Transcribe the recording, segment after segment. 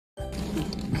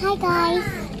Hi guys.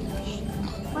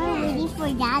 We're waiting for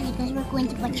Dad because we're going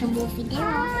to watch a movie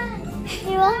there.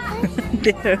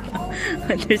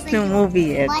 There's no movie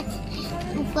yet. But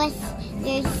because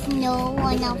there's no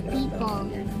enough people.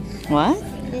 What?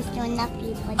 There's no enough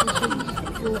people. They should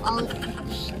pull out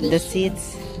The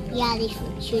seats? Yeah, they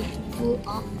should pull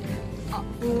all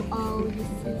the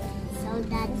seats so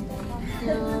that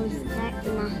they'll start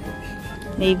na.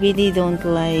 Maybe they don't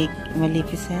like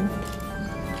Maleficent?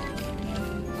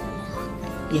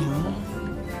 Yeah.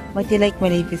 But you like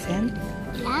Maleficent?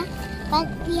 Yeah, but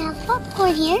we have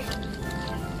popcorn here.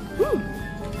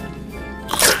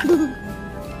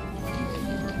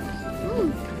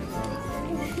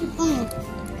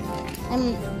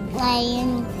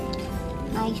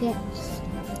 My chips.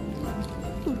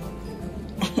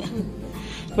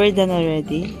 We're done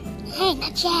already? Hey,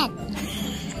 not yet.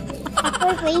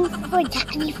 We're waiting for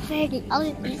Daddy first.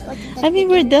 I mean,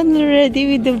 we're done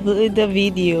already with the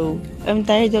video. I'm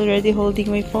tired already holding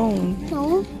my phone.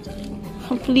 No.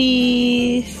 Oh,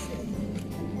 please.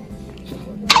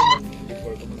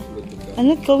 I'm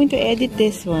not going to edit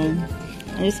this one.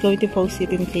 I'm just going to post it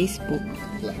in Facebook.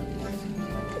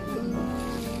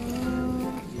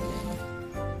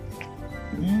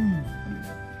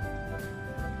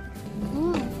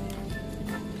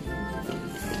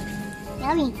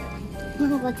 Yummy.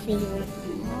 What favorite?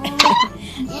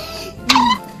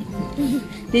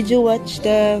 Did you watch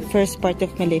the first part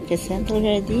of Maleficent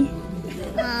already?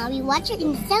 We watched it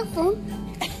in the cell phone.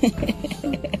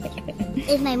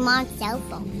 It's my mom's cell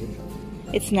phone.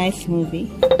 It's a nice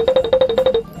movie.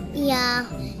 Yeah.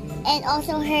 And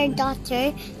also her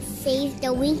daughter saved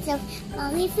the wings of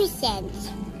Maleficent.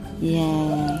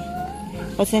 Yeah.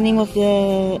 What's the name of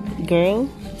the girl?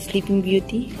 Sleeping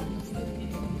Beauty?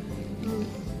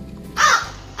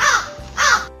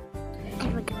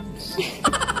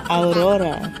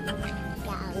 Aurora.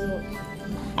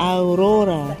 Yeah.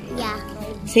 Aurora. Yeah.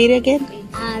 Say it again.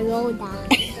 Aurora.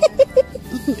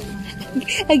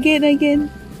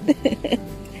 Again.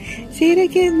 Say it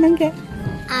again, Nangga.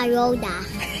 Aurora.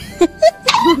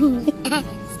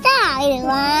 Stop,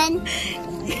 everyone.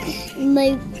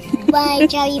 My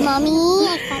cherry mommy.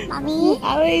 Mommy.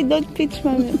 Oh, wait, don't pitch,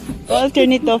 mommy. I'll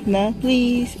turn it off na,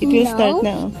 please. It will start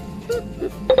now.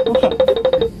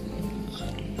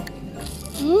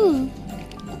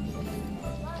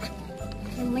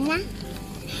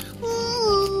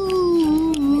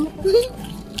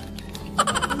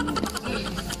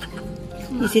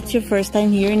 Is it your first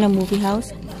time here in a movie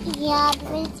house? Yeah,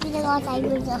 but it's been a long time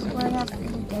since I've grown up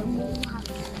in the movie house.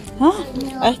 Huh?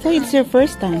 I thought it's your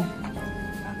first time.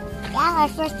 Yeah, our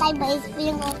first time, but it's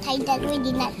been a long time that we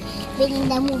did not been in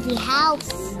the movie house.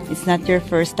 It's not your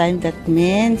first time, that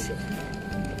means...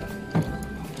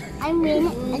 I mean,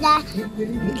 that we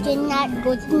did not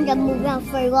go to the movie house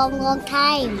for a long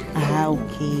time. Ah,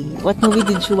 okay. What movie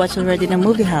did you watch already in a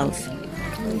movie house?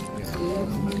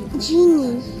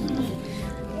 Genie.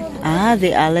 Ah,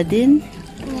 the Aladdin?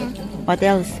 Yeah. What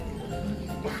else?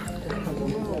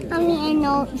 I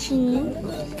know Genie.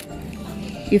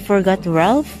 You forgot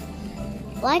Ralph?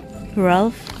 What?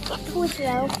 Ralph? Who's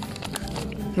Ralph?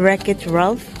 Wreck-It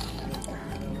Ralph?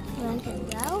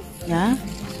 Ralph? Yeah.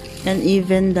 And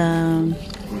even the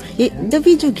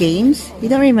video games. You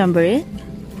don't remember it?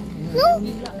 No.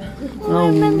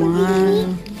 Oh, my.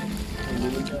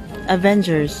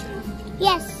 Avengers.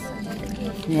 Yes.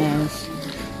 Yes.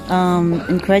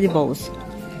 Incredibles.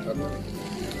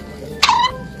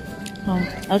 Oh,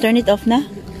 I'll turn it off na.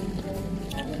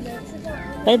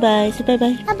 Bye-bye. Say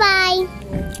bye-bye. Bye-bye.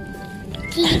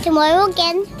 See you tomorrow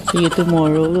again. See you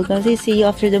tomorrow. We're gonna see you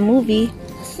after the movie.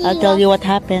 I'll tell you what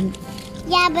happened.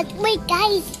 Yeah, but wait,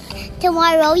 guys.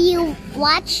 Tomorrow you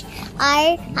watch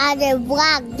our other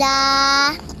vlog.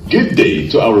 Good day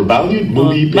to our valued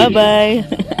movie patrons. Bye-bye.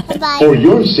 Bye-bye. For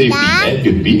your safety and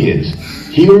convenience,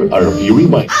 here are a few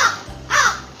reminders.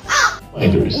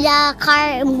 The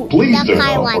car Please turn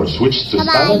one. off or switch to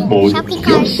Bye-bye. silent mode Shopping of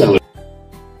your cart. cellular.